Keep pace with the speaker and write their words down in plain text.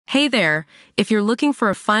Hey there! If you're looking for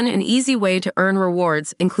a fun and easy way to earn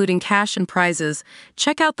rewards, including cash and prizes,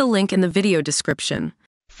 check out the link in the video description.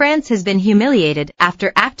 France has been humiliated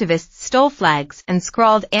after activists stole flags and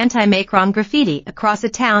scrawled anti-Macron graffiti across a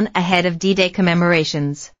town ahead of D-Day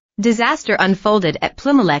commemorations. Disaster unfolded at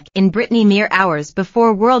Plumelec in Brittany mere hours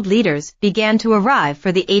before world leaders began to arrive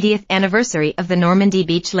for the 80th anniversary of the Normandy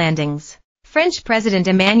beach landings. French President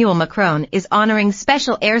Emmanuel Macron is honoring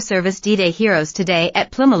Special Air Service D-Day heroes today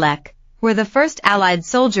at Plumelec, where the first Allied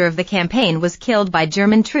soldier of the campaign was killed by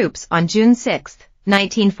German troops on June 6,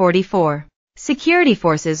 1944. Security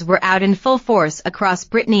forces were out in full force across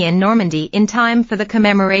Brittany and Normandy in time for the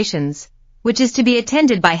commemorations, which is to be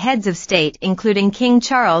attended by heads of state including King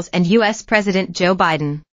Charles and U.S. President Joe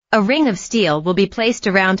Biden. A ring of steel will be placed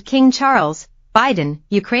around King Charles, Biden,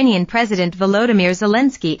 Ukrainian President Volodymyr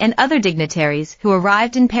Zelensky and other dignitaries who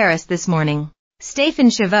arrived in Paris this morning. Stéphane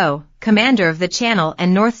Chauveau, commander of the Channel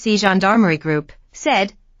and North Sea Gendarmerie Group,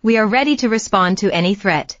 said, "We are ready to respond to any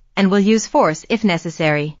threat, and will use force if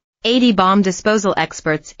necessary." 80 bomb disposal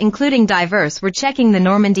experts including divers were checking the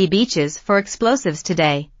Normandy beaches for explosives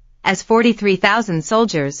today, as 43,000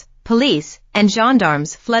 soldiers, police, and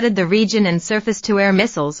gendarmes flooded the region and surface-to-air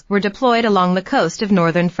missiles were deployed along the coast of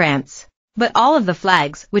northern France. But all of the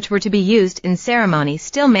flags which were to be used in ceremony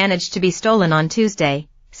still managed to be stolen on Tuesday,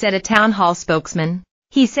 said a town hall spokesman.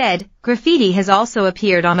 He said, graffiti has also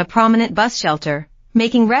appeared on a prominent bus shelter,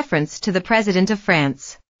 making reference to the President of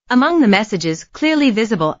France. Among the messages clearly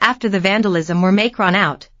visible after the vandalism were "Macron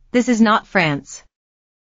out, this is not France.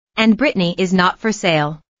 And Brittany is not for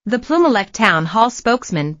sale." The Plumelec town hall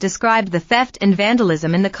spokesman described the theft and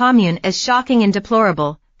vandalism in the commune as shocking and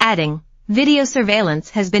deplorable, adding, "Video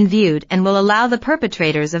surveillance has been viewed and will allow the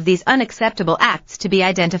perpetrators of these unacceptable acts to be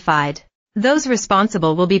identified. Those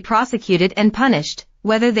responsible will be prosecuted and punished,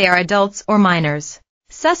 whether they are adults or minors."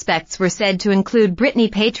 Suspects were said to include Brittany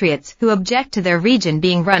patriots who object to their region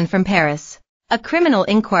being run from Paris. A criminal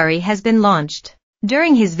inquiry has been launched.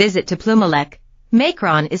 During his visit to Plumelec,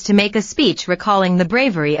 Macron is to make a speech recalling the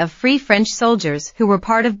bravery of free French soldiers who were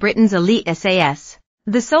part of Britain's elite SAS.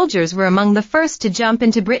 The soldiers were among the first to jump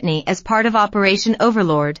into Brittany as part of Operation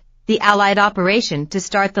Overlord, the Allied operation to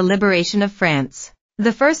start the liberation of France.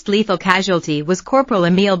 The first lethal casualty was Corporal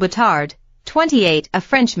Émile Boutard, 28, a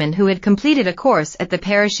Frenchman who had completed a course at the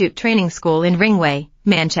parachute training school in Ringway,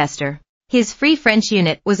 Manchester. His Free French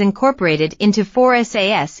unit was incorporated into 4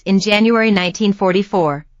 SAS in January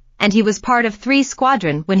 1944, and he was part of 3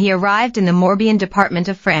 Squadron when he arrived in the Morbihan department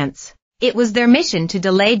of France. It was their mission to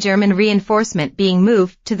delay German reinforcement being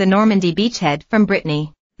moved to the Normandy beachhead from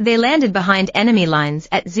Brittany. They landed behind enemy lines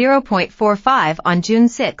at 0.45 on June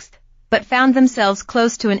 6, but found themselves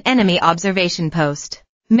close to an enemy observation post.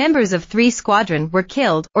 Members of 3 Squadron were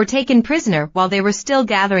killed or taken prisoner while they were still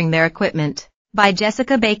gathering their equipment. By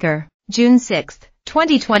Jessica Baker. June 6,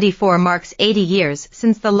 2024 marks 80 years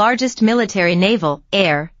since the largest military naval,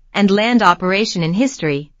 air, and land operation in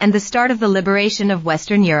history and the start of the liberation of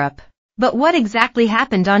Western Europe. But what exactly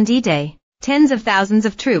happened on D-Day? Tens of thousands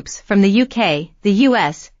of troops from the UK, the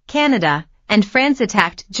US, Canada, and France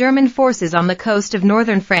attacked German forces on the coast of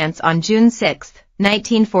northern France on June 6,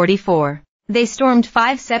 1944. They stormed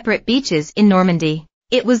 5 separate beaches in Normandy.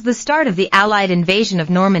 It was the start of the Allied invasion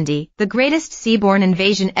of Normandy, the greatest seaborne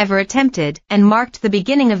invasion ever attempted, and marked the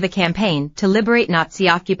beginning of the campaign to liberate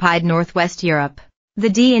Nazi-occupied Northwest Europe. The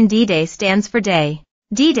D in D-Day stands for Day.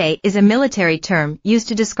 D-Day is a military term used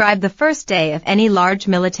to describe the first day of any large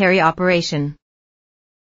military operation.